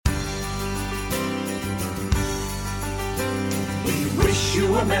wish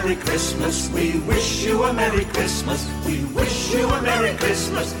you a Merry Christmas. We wish you a Merry Christmas. We wish you a Merry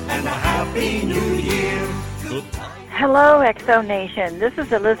Christmas and a Happy New Year. Hello, Exo Nation. This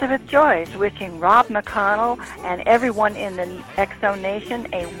is Elizabeth Joyce wishing Rob McConnell and everyone in the Exo Nation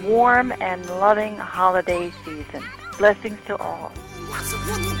a warm and loving holiday season. Blessings to all.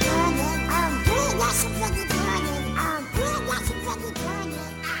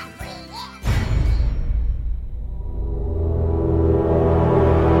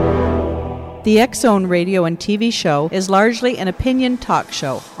 The X-Zone radio and TV show is largely an opinion talk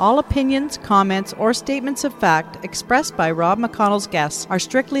show. All opinions, comments, or statements of fact expressed by Rob McConnell's guests are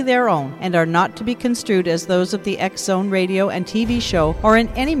strictly their own and are not to be construed as those of the X-Zone radio and TV show or in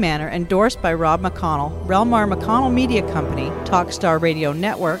any manner endorsed by Rob McConnell, Relmar McConnell Media Company, Talkstar Radio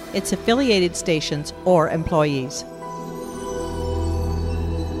Network, its affiliated stations, or employees.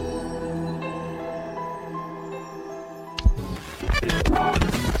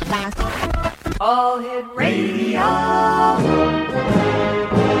 All Hit Radio.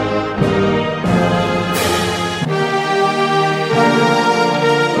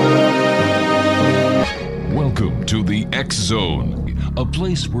 Welcome to the X Zone, a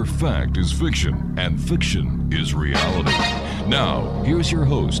place where fact is fiction and fiction is reality. Now, here's your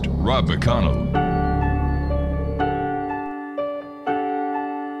host, Rob McConnell.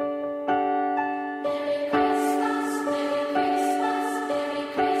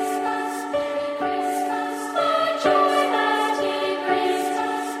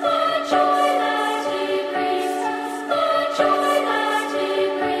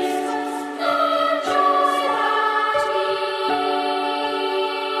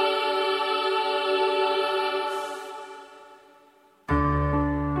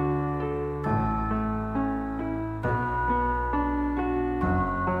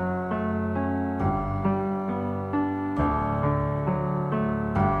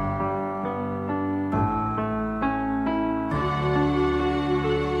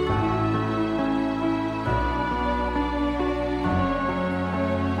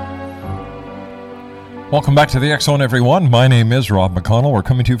 Welcome back to the X Zone, everyone. My name is Rob McConnell. We're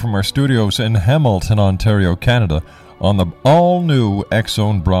coming to you from our studios in Hamilton, Ontario, Canada, on the all-new X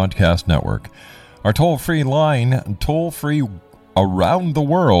Zone Broadcast Network. Our toll-free line, toll-free around the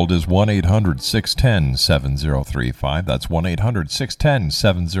world, is 1-800-610-7035. That's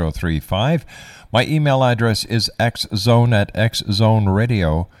 1-800-610-7035. My email address is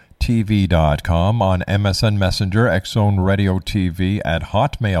xzone@xzoneradiotv.com, on MSN Messenger,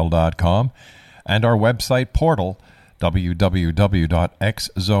 xzoneradiotv@hotmail.com. And our website portal,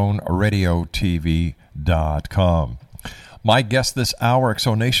 www.xzoneradiotv.com. My guest this hour,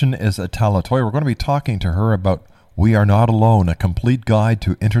 Exonation, is ATALA. We're going to be talking to her about We Are Not Alone, a complete guide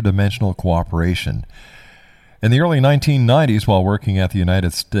to interdimensional cooperation. In the early 1990s, while working at the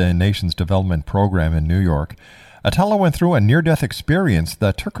United Nations Development Program in New York, ATALA went through a near-death experience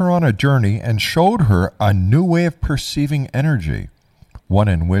that took her on a journey and showed her a new way of perceiving energy. One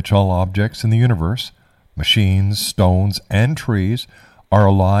in which all objects in the universe, machines, stones, and trees, are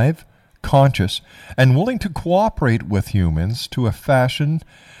alive, conscious, and willing to cooperate with humans to fashion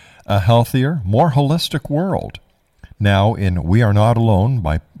a healthier, more holistic world. Now, in We Are Not Alone,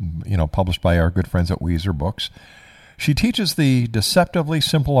 published by our good friends at Weezer Books, she teaches the deceptively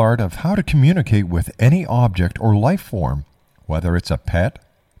simple art of how to communicate with any object or life form, whether it's a pet,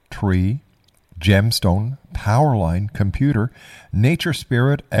 tree, gemstone, power line, computer, nature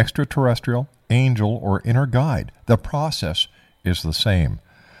spirit, extraterrestrial, angel, or inner guide. The process is the same.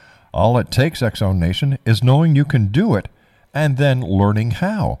 All it takes, Exo Nation, is knowing you can do it and then learning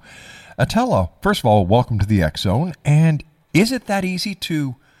how. ATALA, first of all, welcome to the X Zone. And is it that easy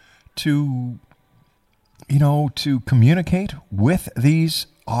to communicate with these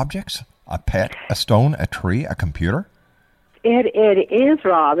objects? A pet, a stone, a tree, a computer? It is,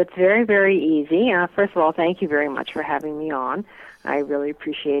 Rob. It's very, very easy. First of all, thank you very much for having me on. I really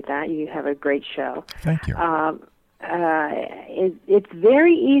appreciate that. You have a great show. Thank you. It's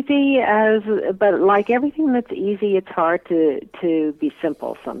very easy, but like everything that's easy, it's hard to be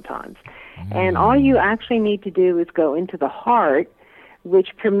simple sometimes. And all you actually need to do is go into the heart,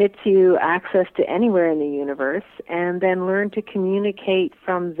 which permits you access to anywhere in the universe, and then learn to communicate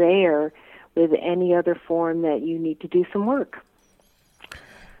from there with any other form that you need to do some work.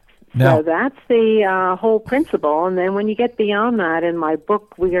 Now, so that's the whole principle. And then when you get beyond that, in my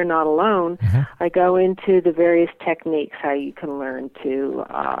book, We Are Not Alone, I go into the various techniques, how you can learn to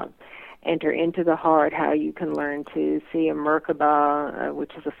enter into the heart, how you can learn to see a Merkaba,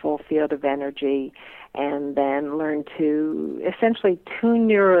 which is a full field of energy, and then learn to essentially tune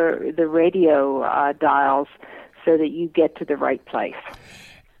the radio dials so that you get to the right place.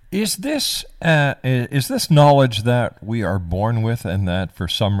 Is this knowledge that we are born with and that for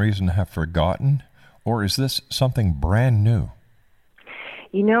some reason have forgotten, or is this something brand new?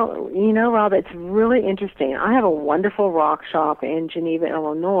 You know, Rob, it's really interesting. I have a wonderful rock shop in Geneva,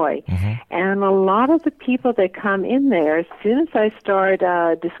 Illinois, and a lot of the people that come in there, as soon as I start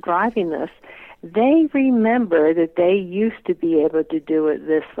describing this, they remember that they used to be able to do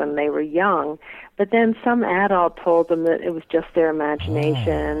this when they were young, but then some adult told them that it was just their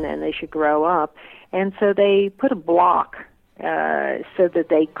imagination and they should grow up, and so they put a block so that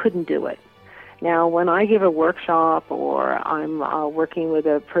they couldn't do it. Now, when I give a workshop or I'm working with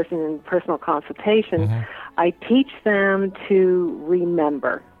a person in personal consultation, I teach them to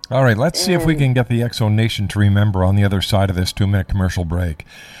remember. All right, let's see if we can get the X Zone Nation to remember on the other side of this 2-minute commercial break.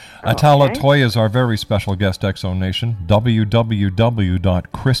 ATALA Toy is our very special guest, X Zone Nation.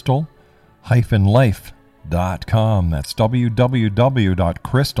 www.crystal-life.com. That's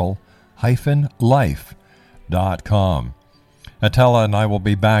www.crystal-life.com. ATALA and I will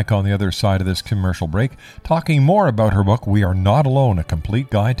be back on the other side of this commercial break, talking more about her book, We Are Not Alone, A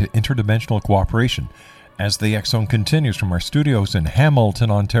Complete Guide to Interdimensional Cooperation, as the X Zone continues from our studios in Hamilton,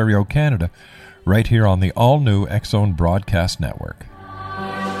 Ontario, Canada, right here on the all-new X Zone Broadcast Network.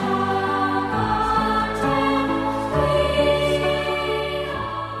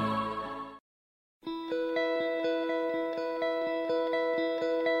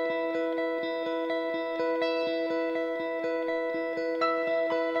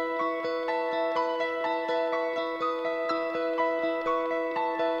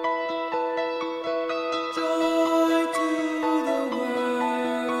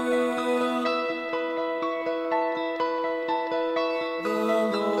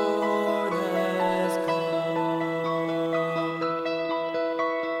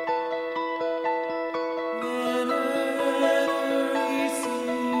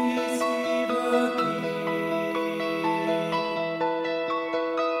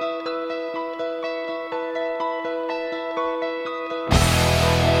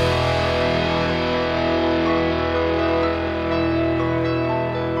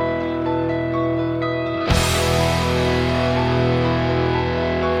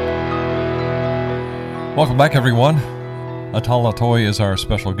 Welcome back, everyone. ATALA Toy is our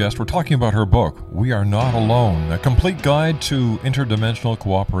special guest. We're talking about her book, We Are Not Alone, A Complete Guide to Interdimensional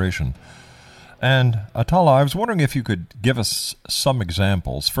Cooperation. And ATALA, I was wondering if you could give us some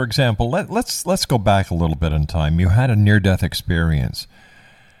examples. For example, let's go back a little bit in time. You had a near-death experience.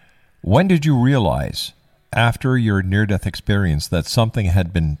 When did you realize, after your near-death experience, that something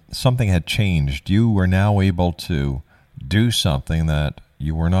had changed? You were now able to do something that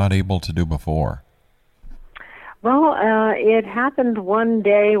you were not able to do before. Well, it happened one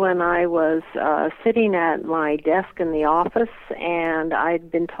day when I was sitting at my desk in the office, and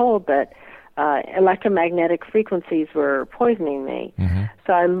I'd been told that electromagnetic frequencies were poisoning me.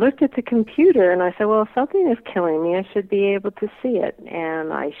 So I looked at the computer, and I said, well, if something is killing me, I should be able to see it.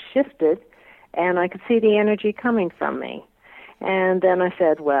 And I shifted, and I could see the energy coming from me. And then I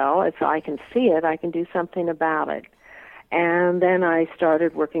said, well, if I can see it, I can do something about it. And then I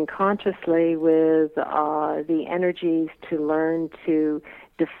started working consciously with the energies to learn to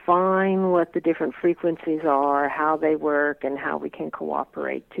define what the different frequencies are, how they work, and how we can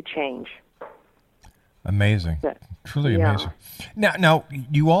cooperate to change. Amazing. Truly amazing. Now,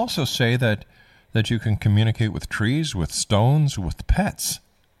 you also say that you can communicate with trees, with stones, with pets.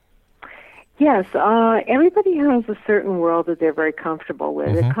 Yes, everybody has a certain world that they're very comfortable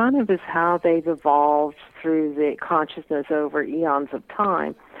with. It kind of is how they've evolved through the consciousness over eons of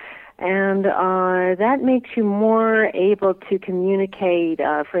time. And that makes you more able to communicate.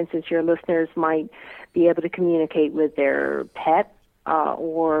 For instance, your listeners might be able to communicate with their pet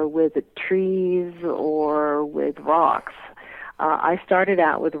or with the trees or with rocks. I started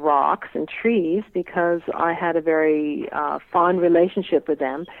out with rocks and trees because I had a very fond relationship with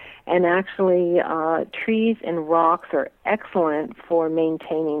them. And actually, trees and rocks are excellent for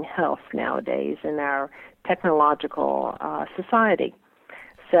maintaining health nowadays in our technological society.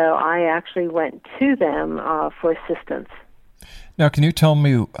 So I actually went to them for assistance. Now, can you tell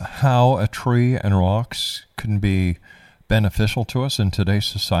me how a tree and rocks can be beneficial to us in today's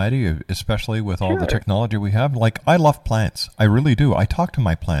society, especially with all the technology we have? Like, I love plants. I really do. I talk to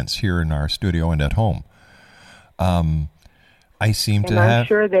my plants here in our studio and at home. I seem to have... I'm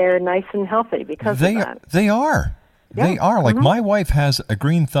sure they're nice and healthy because of that. They are. Yeah. They are. Like, my wife has a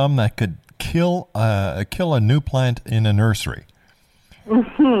green thumb that could kill a new plant in a nursery.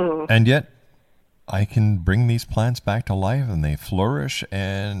 And yet, I can bring these plants back to life, and they flourish,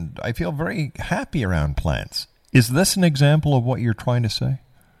 and I feel very happy around plants. Is this an example of what you're trying to say?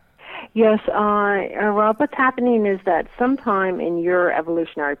 Yes, Rob, what's happening is that sometime in your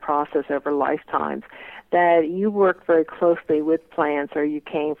evolutionary process over lifetimes that you work very closely with plants, or you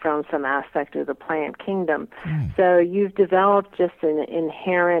came from some aspect of the plant kingdom. So you've developed just an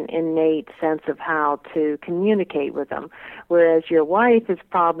inherent, innate sense of how to communicate with them, whereas your wife is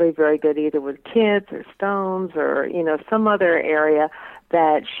probably very good either with kids or stones or, some other area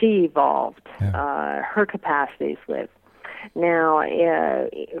that she evolved her capacities with. Now,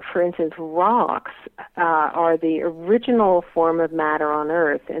 for instance, rocks are the original form of matter on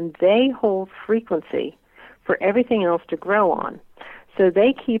Earth, and they hold frequency for everything else to grow on. So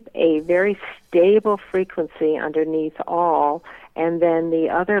they keep a very stable frequency underneath all, and then the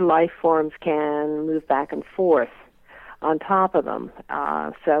other life forms can move back and forth on top of them.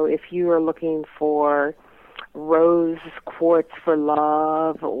 So if you are looking for rose quartz for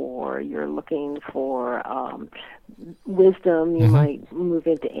love, or you're looking for wisdom, you might move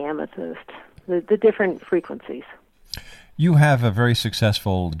into amethyst, the different frequencies. You have a very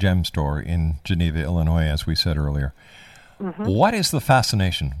successful gem store in Geneva, Illinois, as we said earlier. What is the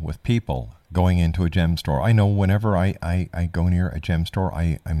fascination with people going into a gem store? I know whenever I go near a gem store,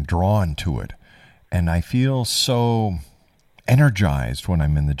 I'm drawn to it, and I feel so energized when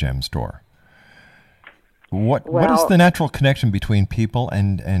I'm in the gem store. What is the natural connection between people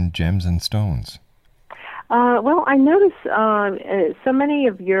and gems and stones? Well, I notice so many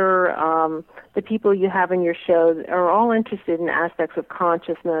of your the people you have in your show are all interested in aspects of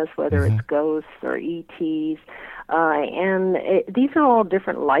consciousness, whether it's ghosts or ETs, and these are all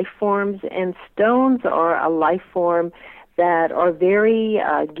different life forms. And stones are a life form that are very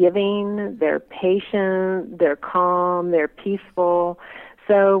giving. They're patient. They're calm. They're peaceful.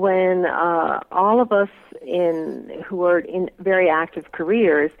 So when all of us who are in very active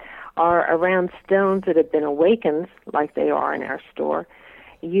careers are around stones that have been awakened, like they are in our store,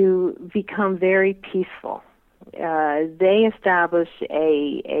 you become very peaceful. They establish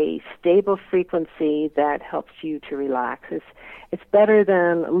a stable frequency that helps you to relax. It's better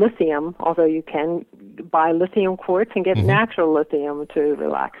than lithium, although you can buy lithium quartz and get natural lithium to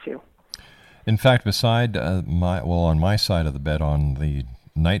relax you. In fact, beside on my side of the bed on the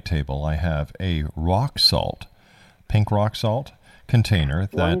night table, I have a rock salt, pink rock salt container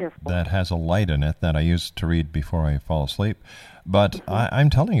that has a light in it that I use to read before I fall asleep. But I'm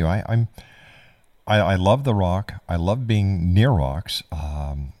telling you, I love the rock. I love being near rocks,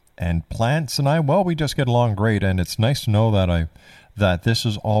 and plants and we just get along great. And it's nice to know that this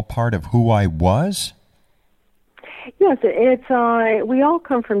is all part of who I was. Yes, it's we all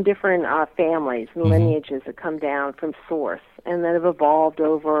come from different families and lineages that come down from source and that have evolved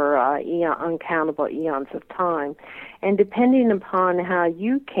over uncountable eons of time. And depending upon how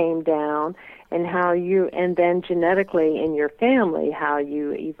you came down and then genetically in your family, how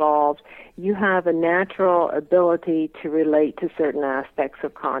you evolved, you have a natural ability to relate to certain aspects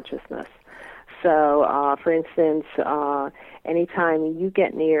of consciousness. So, for instance, anytime you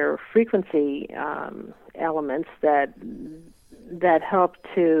get near frequency elements that help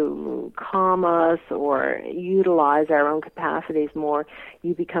to calm us or utilize our own capacities more,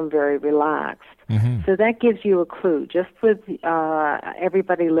 you become very relaxed. So that gives you a clue. Just with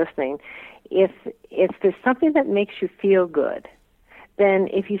everybody listening, if there's something that makes you feel good, then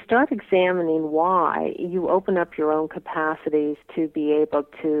if you start examining why, you open up your own capacities to be able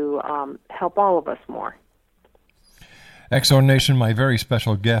to help all of us more. X-Zone Nation, my very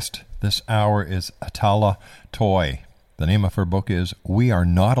special guest this hour is ATALA Toy. The name of her book is We Are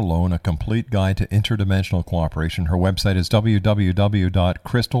Not Alone, A Complete Guide to Interdimensional Cooperation. Her website is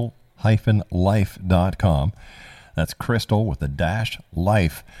www.crystal-life.com. That's crystal with a dash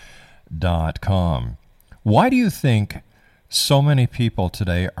life.com. Why do you think so many people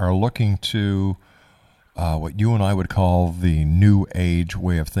today are looking to what you and I would call the new age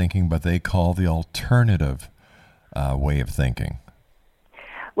way of thinking, but they call the alternative way of thinking?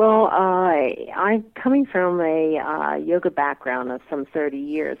 Well, I'm coming from a yoga background of some 30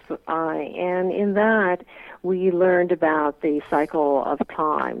 years, and in that we learned about the cycle of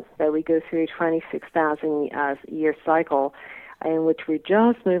time, that we go through a 26,000-year cycle in which we're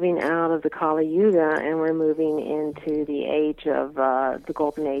just moving out of the Kali Yuga and we're moving into the age of the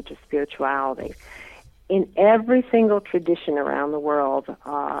golden age of spirituality. In every single tradition around the world,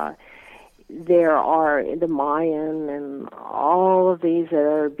 there are the Mayan and all of these that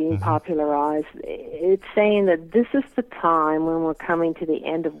are being popularized. It's saying that this is the time when we're coming to the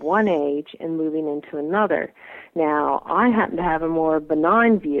end of one age and moving into another. Now, I happen to have a more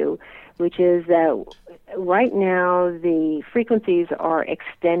benign view which is that right now the frequencies are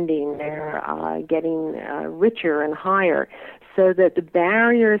extending. They're getting richer and higher, so that the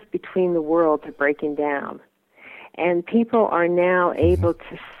barriers between the worlds are breaking down. And people are now able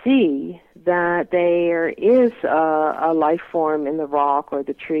to see that there is a life form in the rock or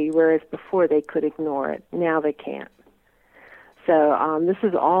the tree, whereas before they could ignore it. Now they can't. So this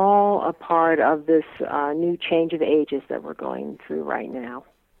is all a part of this new change of ages that we're going through right now.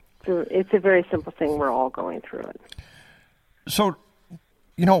 So it's a very simple thing. We're all going through it. So,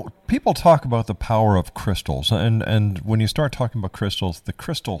 people talk about the power of crystals, and when you start talking about crystals, the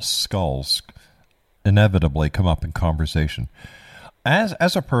crystal skulls inevitably come up in conversation.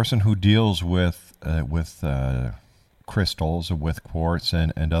 As a person who deals with crystals, with quartz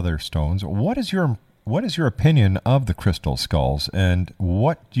and other stones, what is your opinion of the crystal skulls, and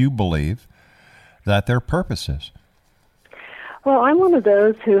what do you believe that their purpose is? Well, I'm one of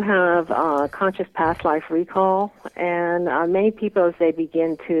those who have conscious past life recall, and many people, as they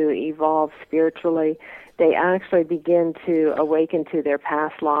begin to evolve spiritually, they actually begin to awaken to their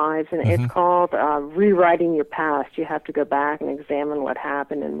past lives, and it's called rewriting your past. You have to go back and examine what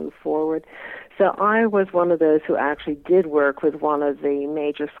happened and move forward. So I was one of those who actually did work with one of the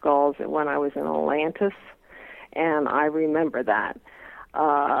major skulls when I was in Atlantis, and I remember that.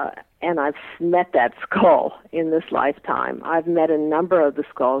 And I've met that skull in this lifetime. I've met a number of the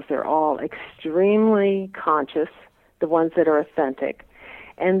skulls. They're all extremely conscious, the ones that are authentic.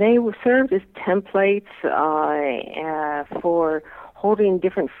 And they served as templates for holding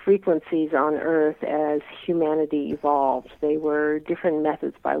different frequencies on Earth as humanity evolved. They were different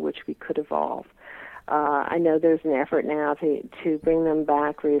methods by which we could evolve. I know there's an effort now to bring them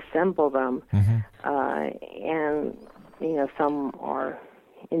back, reassemble them, and some are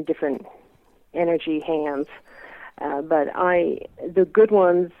in different energy hands. But the good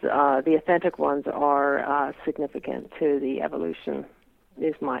ones, the authentic ones, are significant to the evolution,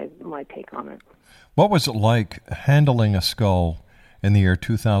 is my take on it. What was it like handling a skull in the year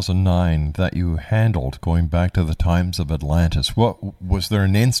 2009 that you handled going back to the times of Atlantis? Was there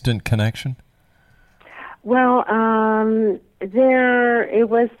an instant connection? Well, it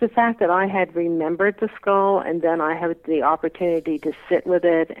was the fact that I had remembered the skull, and then I had the opportunity to sit with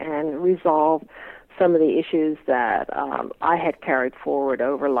it and resolve some of the issues that I had carried forward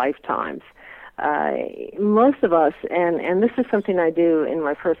over lifetimes. Most of us, and this is something I do in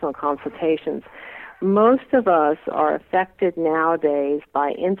my personal consultations, most of us are affected nowadays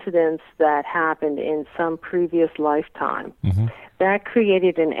by incidents that happened in some previous lifetime. That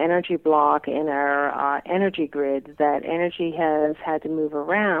created an energy block in our energy grid. That energy has had to move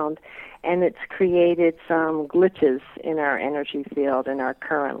around, and it's created some glitches in our energy field in our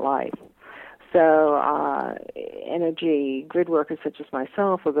current life. So energy grid workers such as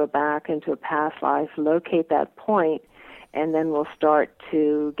myself will go back into a past life, locate that point, and then we'll start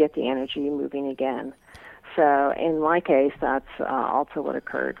to get the energy moving again. So in my case, that's also what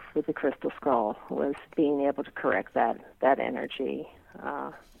occurred with the crystal skull, was being able to correct that energy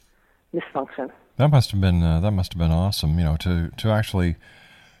misfunction. That must have been awesome, to actually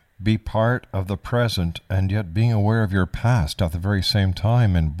be part of the present and yet being aware of your past at the very same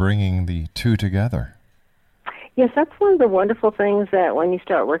time and bringing the two together. Yes, that's one of the wonderful things that when you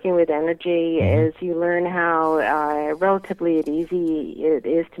start working with energy is you learn how relatively easy it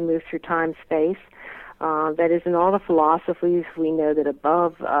is to move through time-space. That is, in all the philosophies, we know that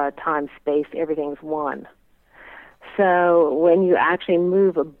above time-space, everything's one. So when you actually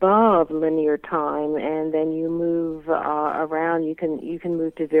move above linear time and then you move around, you can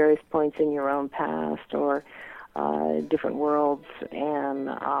move to various points in your own past or different worlds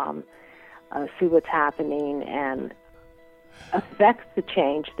and see what's happening and affects the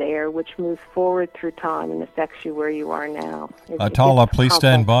change there, which moves forward through time and affects you where you are now. ATALA, please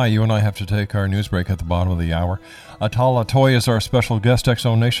stand by. You and I have to take our news break at the bottom of the hour. ATALA Toy is our special guest,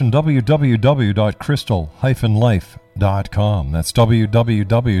 Exo Nation. www.crystal-life.com. That's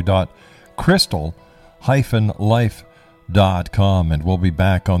www.crystal-life.com. And we'll be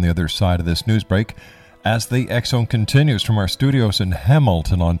back on the other side of this news break as the Exxon continues from our studios in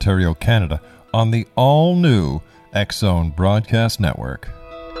Hamilton, Ontario, Canada, on the all-new Exxon Broadcast Network.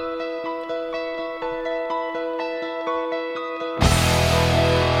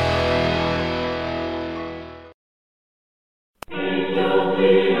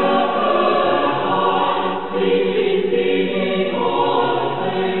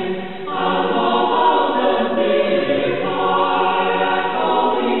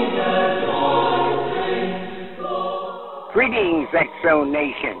 Greetings, X-Zone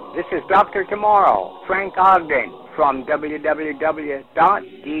Nation. This is Dr. Tomorrow, Frank Ogden, from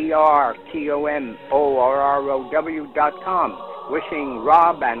www.drtomorrow.com, wishing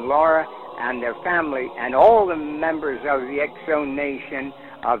Rob and Laura and their family and all the members of the X-Zone Nation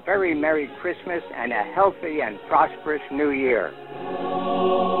a very Merry Christmas and a healthy and prosperous New Year.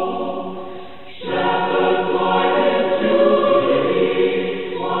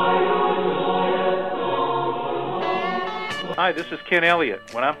 Hi, this is Ken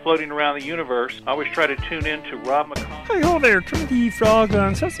Elliott. When I'm floating around the universe, I always try to tune in to Rob McConnell. Hi ho there, Timothy Frog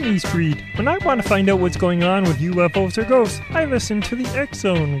on Sesame Street. When I want to find out what's going on with UFOs or ghosts, I listen to the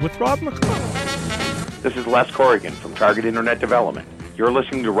X-Zone with Rob McConnell. This is Les Corrigan from Target Internet Development. You're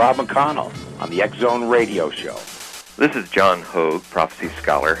listening to Rob McConnell on the X-Zone Radio Show. This is John Hogue, Prophecy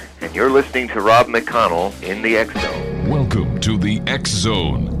Scholar, and you're listening to Rob McConnell in the X-Zone. Welcome to the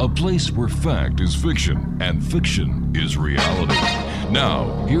X-Zone, a place where fact is fiction and fiction is reality.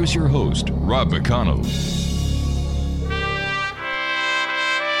 Now, here's your host, Rob McConnell.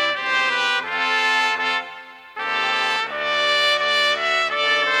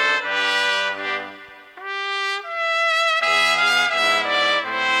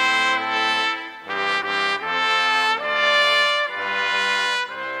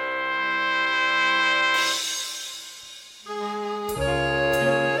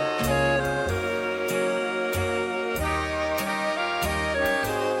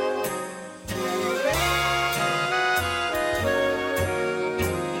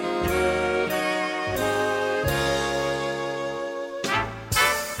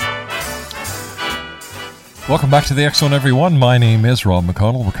 Welcome back to the X-Zone, everyone. My name is Rob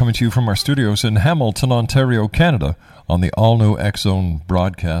McConnell. We're coming to you from our studios in Hamilton, Ontario, Canada, on the all-new X-Zone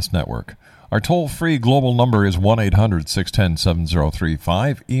Broadcast Network. Our toll-free global number is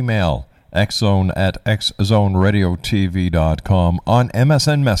 1-800-610-7035. Email xzone@xzoneradiotv.com. On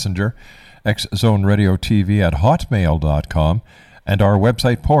MSN Messenger, xzoneradiotv@hotmail.com. And our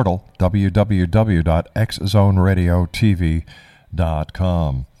website portal,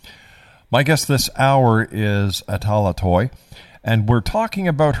 www.xzoneradiotv.com. My guest this hour is ATALA Toy, and we're talking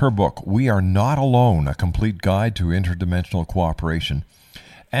about her book, We Are Not Alone, A Complete Guide to Interdimensional Cooperation.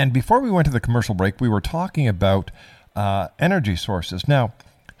 And before we went to the commercial break, we were talking about energy sources. Now,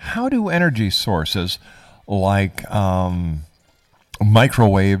 how do energy sources like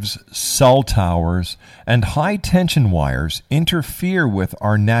microwaves, cell towers, and high-tension wires interfere with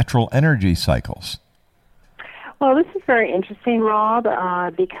our natural energy cycles? Well, this is very interesting, Rob,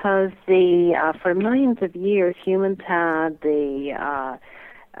 because for millions of years, humans had the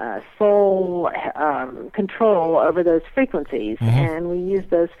sole control over those frequencies, and we use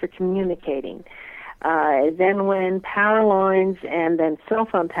those for communicating. Then when power lines and then cell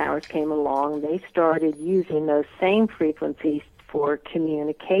phone towers came along, they started using those same frequencies for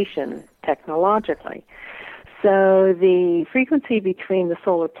communication technologically. So the frequency between the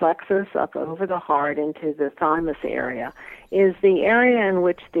solar plexus up over the heart into the thymus area is the area in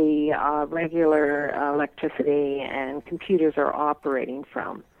which the regular electricity and computers are operating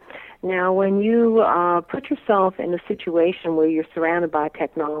from. Now, when you put yourself in a situation where you're surrounded by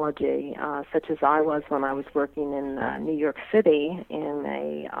technology, such as I was when I was working in New York City in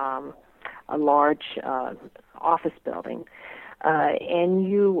a large office building, and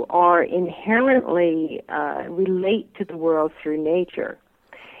you are inherently relate to the world through nature,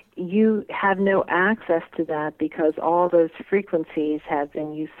 you have no access to that because all those frequencies have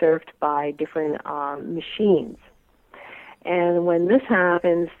been usurped by different machines. And when this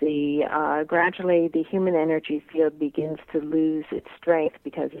happens, gradually the human energy field begins to lose its strength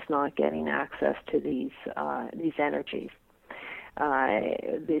because it's not getting access to these energies.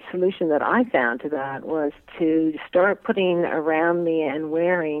 The solution that I found to that was to start putting around me and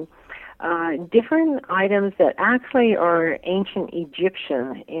wearing different items that actually are ancient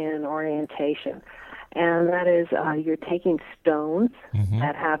Egyptian in orientation. And that is you're taking stones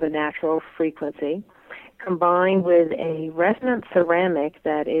that have a natural frequency, combined with a resonant ceramic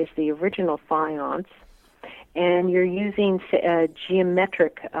that is the original faience, and you're using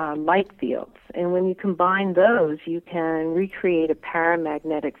geometric light fields. And when you combine those, you can recreate a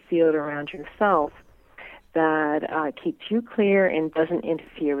paramagnetic field around yourself that keeps you clear and doesn't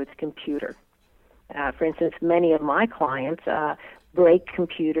interfere with the computer. For instance, many of my clients break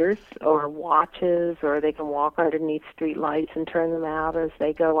computers or watches, or they can walk underneath street lights and turn them out as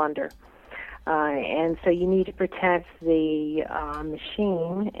they go under. And so you need to protect the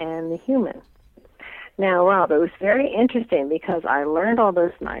machine and the human. Now, Rob, it was very interesting because I learned all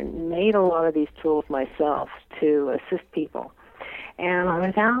this and I made a lot of these tools myself to assist people. And I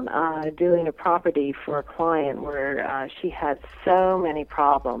was out doing a property for a client where she had so many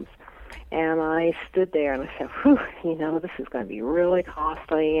problems. And I stood there and I said, whew, this is going to be really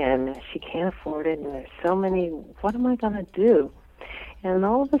costly and she can't afford it and there's so many, what am I going to do? And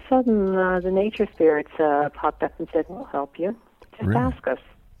all of a sudden the nature spirits popped up and said, we'll help you. Just Really? ask us.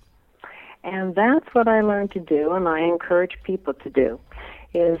 And that's what I learned to do and I encourage people to do.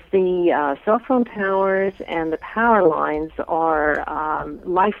 Is the cell phone towers and the power lines are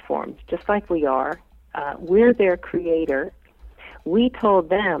life forms, just like we are. We're their creator. We told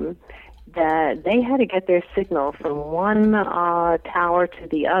them that they had to get their signal from one tower to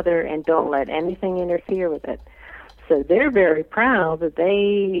the other and don't let anything interfere with it. So they're very proud that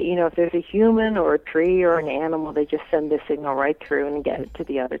they, if there's a human or a tree or an animal, they just send the signal right through and get it to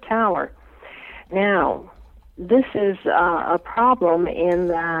the other tower. Now, this is a problem in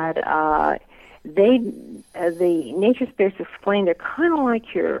that the nature spirits explain they're kind of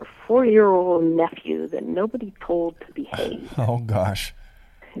like your 4-year-old nephew that nobody told to behave. Oh, gosh.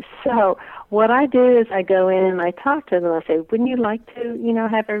 So what I do is I go in and I talk to them. I say, wouldn't you like to,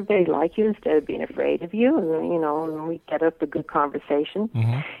 have everybody like you instead of being afraid of you? And, and we get up a good conversation.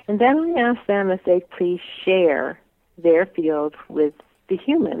 Mm-hmm. And then I ask them if they please share their field with the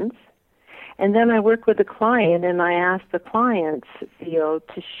humans. And then I work with the client, and I ask the client's field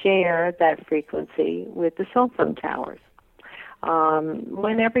to share that frequency with the cell phone towers.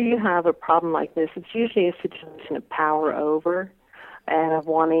 Whenever you have a problem like this, it's usually a situation of power over and of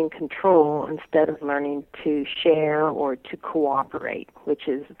wanting control instead of learning to share or to cooperate, which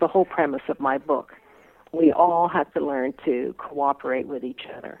is the whole premise of my book. We all have to learn to cooperate with each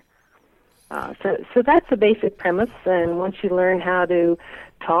other. So that's the basic premise, and once you learn how to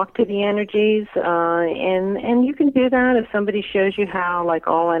talk to the energies, and you can do that if somebody shows you how, like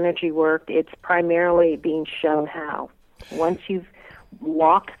all energy work, it's primarily being shown how. Once you've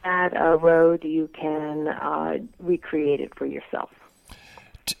walked that road, you can recreate it for yourself.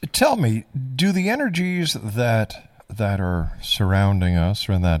 Tell me, do the energies that are surrounding us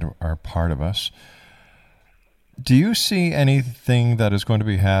or that are part of us, do you see anything that is going to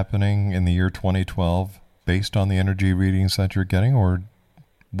be happening in the year 2012 based on the energy readings that you're getting, or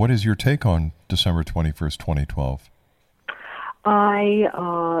what is your take on December 21st, 2012?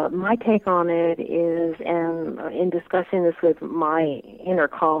 My take on it is, and in discussing this with my inner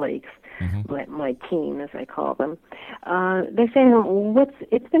colleagues, my team, as I call them, they're saying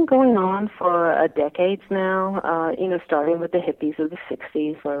it's been going on for decades now, starting with the hippies of the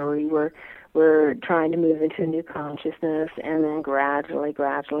 60s, where we're trying to move into a new consciousness, and then gradually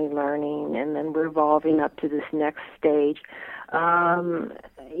learning, and then we're evolving up to this next stage.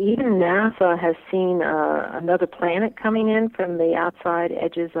 Even NASA has seen another planet coming in from the outside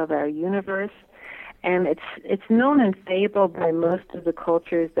edges of our universe, and it's known and fabled by most of the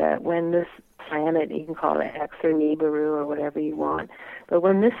cultures that when this planet, you can call it X or Nibiru or whatever you want, but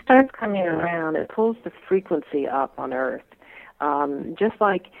when this starts coming around, it pulls the frequency up on Earth. Just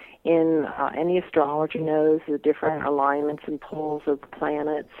like in any astrologer knows the different alignments and poles of the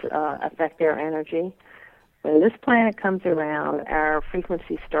planets affect their energy. When this planet comes around, our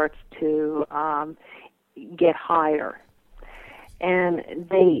frequency starts to get higher. And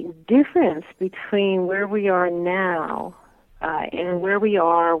the difference between where we are now and where we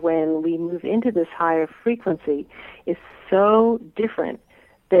are when we move into this higher frequency is so different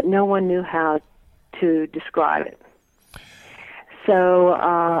that no one knew how to describe it. So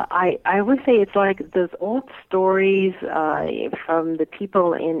I would say it's like those old stories from the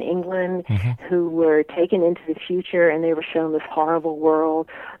people in England who were taken into the future and they were shown this horrible world.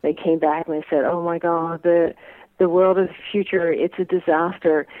 They came back and they said, oh, my God, the world of the future, it's a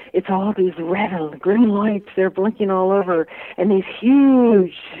disaster. It's all these red and green lights. They're blinking all over. And these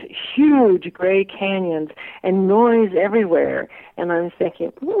huge, huge gray canyons and noise everywhere. And I was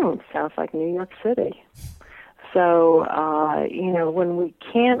thinking, sounds like New York City. So, when we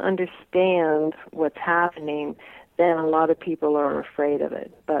can't understand what's happening, then a lot of people are afraid of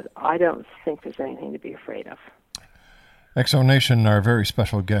it. But I don't think there's anything to be afraid of. Exonation, our very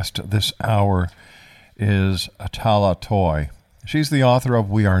special guest this hour is ATALA Toy. She's the author of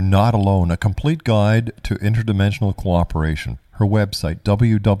We Are Not Alone, A Complete Guide to Interdimensional Cooperation. Her website,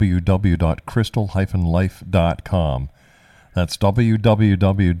 www.crystal-life.com. That's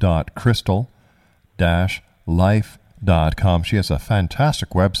www.crystal-life.com. She has a fantastic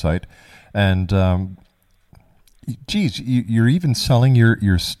website, and you're even selling your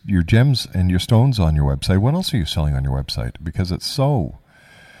gems and your stones on your website. What else are you selling on your website? Because it's so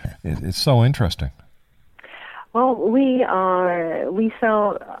interesting. Well, we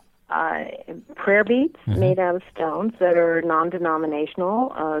sell prayer beads made out of stones that are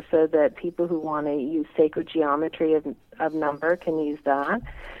non-denominational, so that people who want to use sacred geometry of number can use that.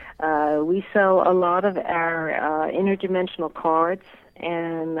 We sell a lot of our interdimensional cards,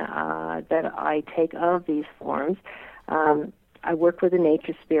 and that I take of these forms. I work with the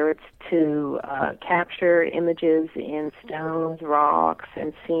nature spirits to capture images in stones, rocks,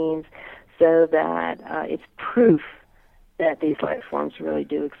 and scenes, so that it's proof that these life forms really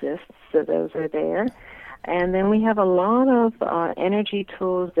do exist. So those are there. And then we have a lot of energy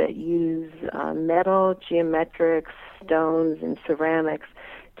tools that use metal, geometrics, stones, and ceramics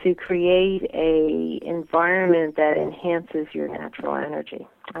to create a environment that enhances your natural energy.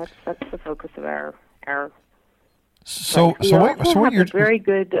 That's the focus of our So what you're a very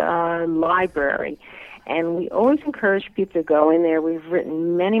good library, and we always encourage people to go in there. We've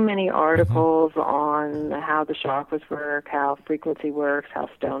written many articles on how the chakras work, how frequency works, how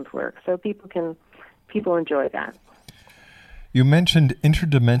stones work, so people enjoy that. You mentioned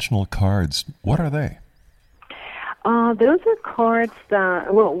interdimensional cards. What are they? Those are cards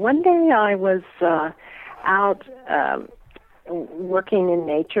that, well, one day I was out working in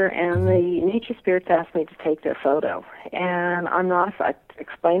nature, and the nature spirits asked me to take their photo. And I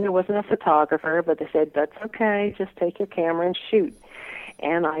explained I wasn't a photographer, but they said, that's okay, just take your camera and shoot.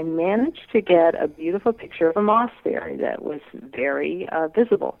 And I managed to get a beautiful picture of a moss fairy that was very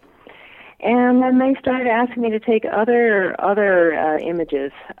visible. And then they started asking me to take other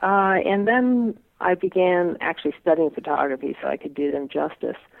images. And then I began actually studying photography so I could do them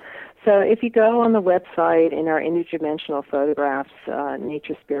justice. So if you go on the website in our interdimensional photographs,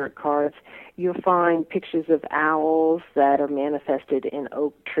 nature spirit cards, you'll find pictures of owls that are manifested in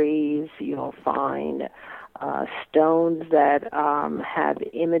oak trees. You'll find stones that have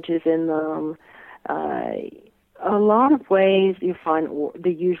images in them. A lot of ways you find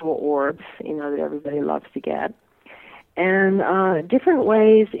the usual orbs, that everybody loves to get. And different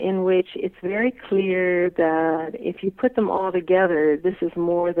ways in which it's very clear that if you put them all together, this is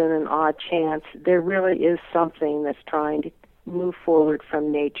more than an odd chance. There really is something that's trying to move forward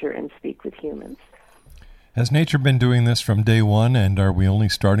from nature and speak with humans. Has nature been doing this from day one, and are we only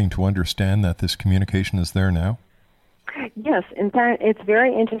starting to understand that this communication is there now? Yes, in fact, it's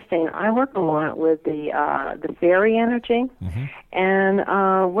very interesting. I work a lot with the fairy energy,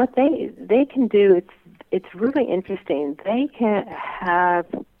 and what they can do, it's really interesting. They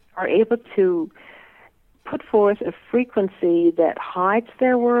are able to put forth a frequency that hides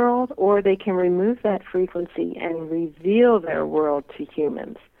their world, or they can remove that frequency and reveal their world to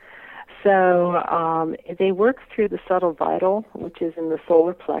humans. So they work through the subtle vital, which is in the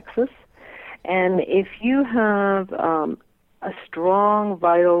solar plexus. And if you have a strong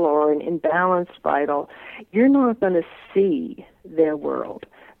vital or an imbalanced vital, you're not going to see their world.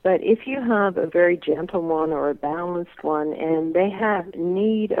 But if you have a very gentle one or a balanced one, and they have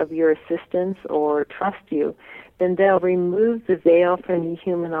need of your assistance or trust you, then they'll remove the veil from the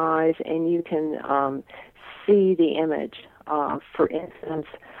human eyes, and you can see the image. For instance,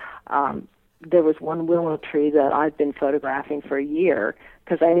 there was one willow tree that I'd been photographing for a year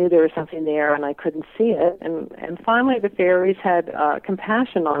because I knew there was something there and I couldn't see it. And finally the fairies had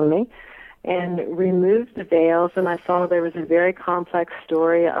compassion on me and removed the veils, and I saw there was a very complex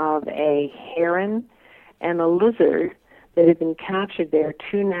story of a heron and a lizard that had been captured there,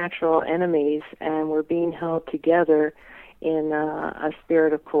 two natural enemies, and were being held together in a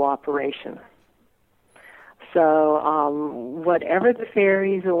spirit of cooperation. So whatever the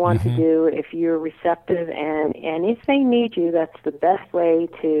fairies want to do, if you're receptive and if they need you, that's the best way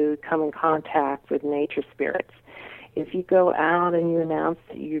to come in contact with nature spirits. If you go out and you announce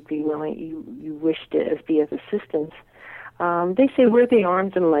that you'd be willing, you wish to be of assistance, they say we're the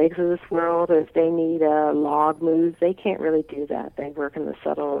arms and legs of this world. If they need a log moved, they can't really do that. They work in the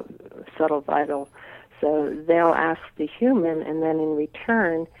subtle vital. So they'll ask the human, and then in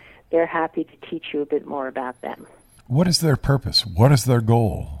return, they're happy to teach you a bit more about them. What is their purpose? What is their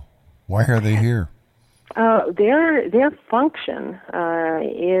goal? Why are they here? Their function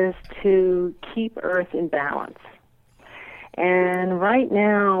is to keep Earth in balance. And right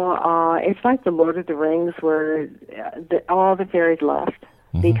now, it's like the Lord of the Rings, where all the fairies left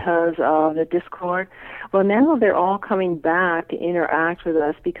because of the discord. Well, now they're all coming back to interact with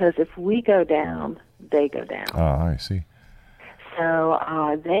us, because if we go down, they go down. Ah, I see. So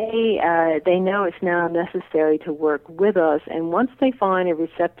they know it's now necessary to work with us, and once they find a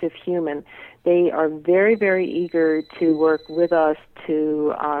receptive human, they are very, very eager to work with us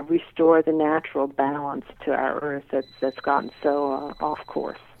to restore the natural balance to our Earth that's gotten so off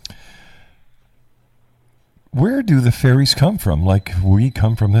course. where do the fairies come from? Like, we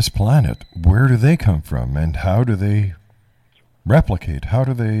come from this planet. Where do they come from? And how do they replicate? How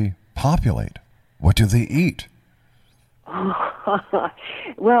do they populate? What do they eat?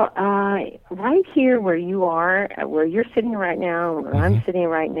 Well, right here where you are, where you're sitting right now, where I'm sitting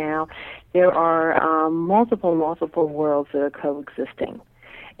right now, there are multiple worlds that are coexisting.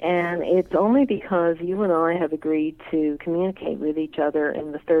 And it's only because you and I have agreed to communicate with each other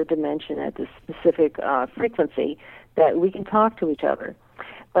in the third dimension at this specific frequency that we can talk to each other.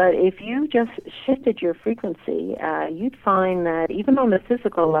 But if you just shifted your frequency, you'd find that even on the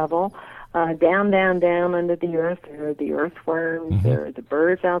physical level, down under the earth, there are the earthworms, there are the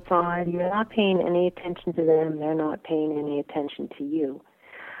birds outside. You're not paying any attention to them. They're not paying any attention to you.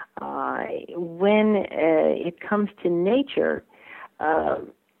 When it comes to nature,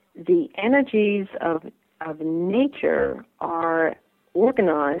 the energies of nature are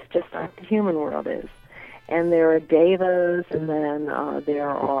organized just like the human world is. And there are devas, and then there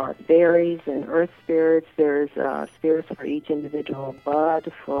are fairies and earth spirits. There's spirits for each individual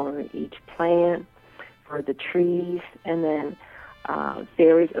bud, for each plant, for the trees, and then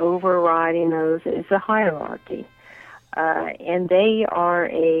fairies overriding those. It's a hierarchy. And they are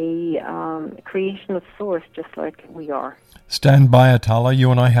a creation of Source, just like we are. Stand by, ATALA. You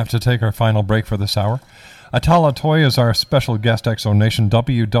and I have to take our final break for this hour. ATALA Toy is our special guest, Exonation.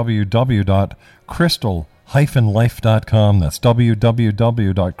 www.crystal-life.com. That's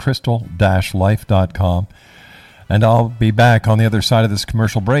www.crystal-life.com. And I'll be back on the other side of this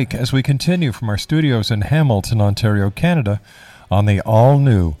commercial break as we continue from our studios in Hamilton, Ontario, Canada, on the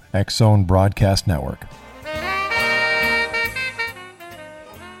all-new X-Zone Broadcast Network.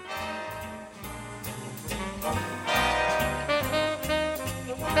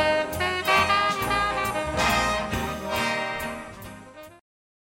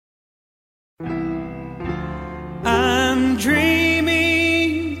 I'm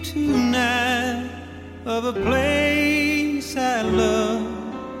dreaming tonight of a place I love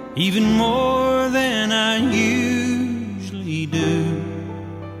even more than I usually do.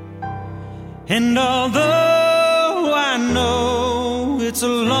 And although I know it's a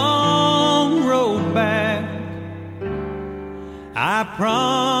long road back, I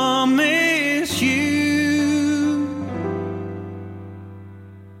promise you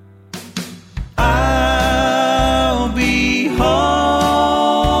I'll be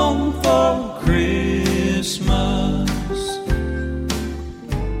home for Christmas.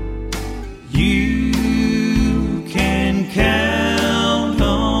 You can count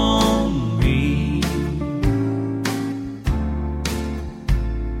on me.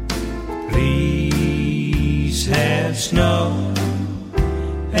 Please have snow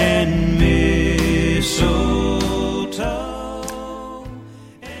and mistletoe.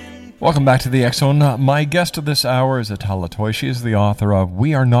 Welcome back to the X-Zone. My guest this hour is ATALA Toy. She is the author of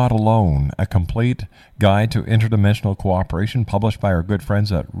We Are Not Alone, a complete guide to interdimensional cooperation, published by our good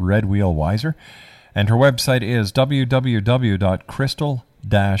friends at Red Wheel Wiser. And her website is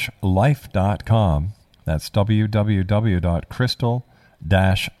www.crystal-life.com. That's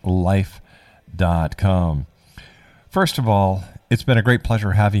www.crystal-life.com. First of all, it's been a great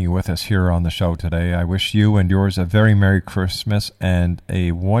pleasure having you with us here on the show today. I wish you and yours a very Merry Christmas and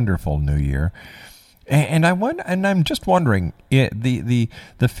a wonderful New Year. And I'm just wondering, the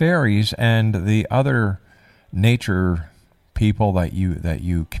fairies and the other nature people that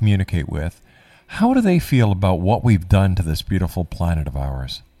you communicate with, how do they feel about what we've done to this beautiful planet of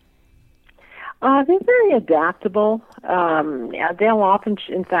ours? They're very adaptable. They'll often,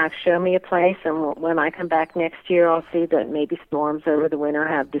 in fact, show me a place, and when I come back next year, I'll see that maybe storms over the winter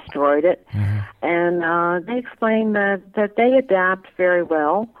have destroyed it. And they explain that they adapt very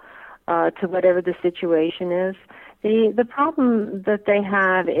well to whatever the situation is. The problem that they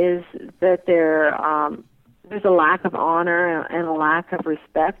have is that there's a lack of honor and a lack of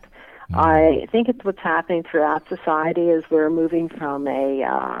respect. I think it's what's happening throughout society as we're moving from a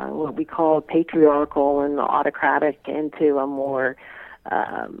what we call patriarchal and autocratic into a more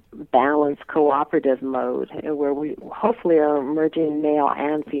balanced cooperative mode, where we hopefully are merging male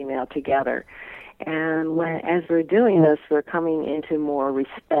and female together. And as we're doing this, we're coming into more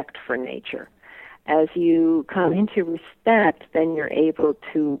respect for nature. As you come into respect, then you're able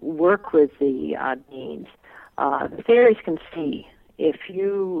to work with the beings. The fairies can see. If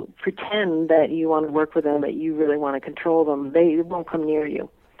you pretend that you want to work with them, that you really want to control them, they won't come near you.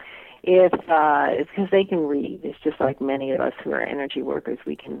 It's because they can read. It's just like many of us who are energy workers.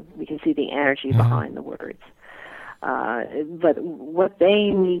 We can see the energy behind the words. But what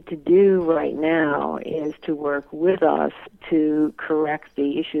they need to do right now is to work with us to correct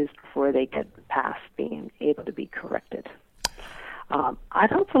the issues before they get past being able to be corrected.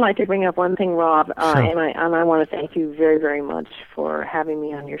 I'd also like to bring up one thing, Rob, Sure. and I want to thank you very, very much for having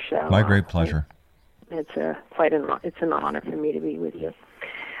me on your show. My great pleasure. It's an honor for me to be with you.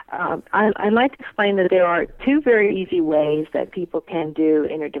 I'd like to explain that there are two very easy ways that people can do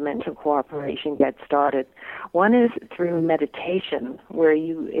interdimensional cooperation, get started. One is through meditation, where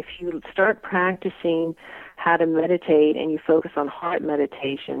if you start practicing how to meditate and you focus on heart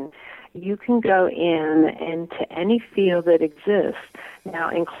meditation, you can go into any field that exists. Now,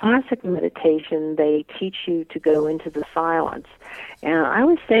 in classic meditation, they teach you to go into the silence. And I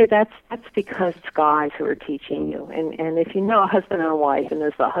would say that's because it's guys who are teaching you. And if you know a husband and a wife, and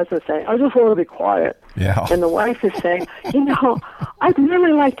there's the husband saying, I just want to be quiet. Yeah. And the wife is saying, I'd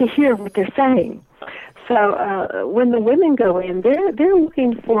really like to hear what they're saying. So when the women go in, they're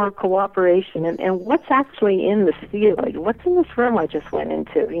looking for cooperation and what's actually in this field. What's in this room I just went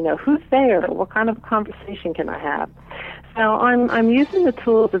into? Who's there? What kind of conversation can I have? So I'm using the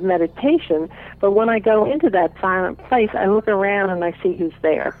tools of meditation, but when I go into that silent place, I look around and I see who's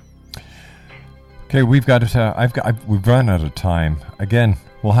there. Okay, we've run out of time. Again,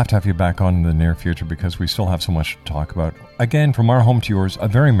 we'll have to have you back on in the near future because we still have so much to talk about. Again, from our home to yours, a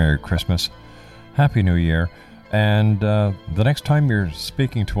very Merry Christmas. Happy New Year. And the next time you're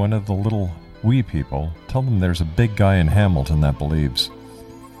speaking to one of the little wee people, tell them there's a big guy in Hamilton that believes.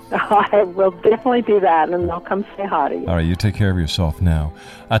 I will definitely do that, and they'll come say hi to you. All right, you take care of yourself now.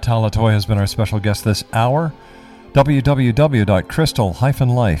 ATALA Toy has been our special guest this hour.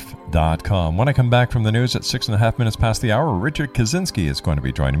 www.crystal-life.com. When I come back from the news at 6.5 minutes past the hour, Richard Kaczynski is going to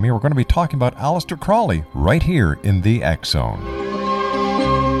be joining me. We're going to be talking about Aleister Crowley right here in the X Zone.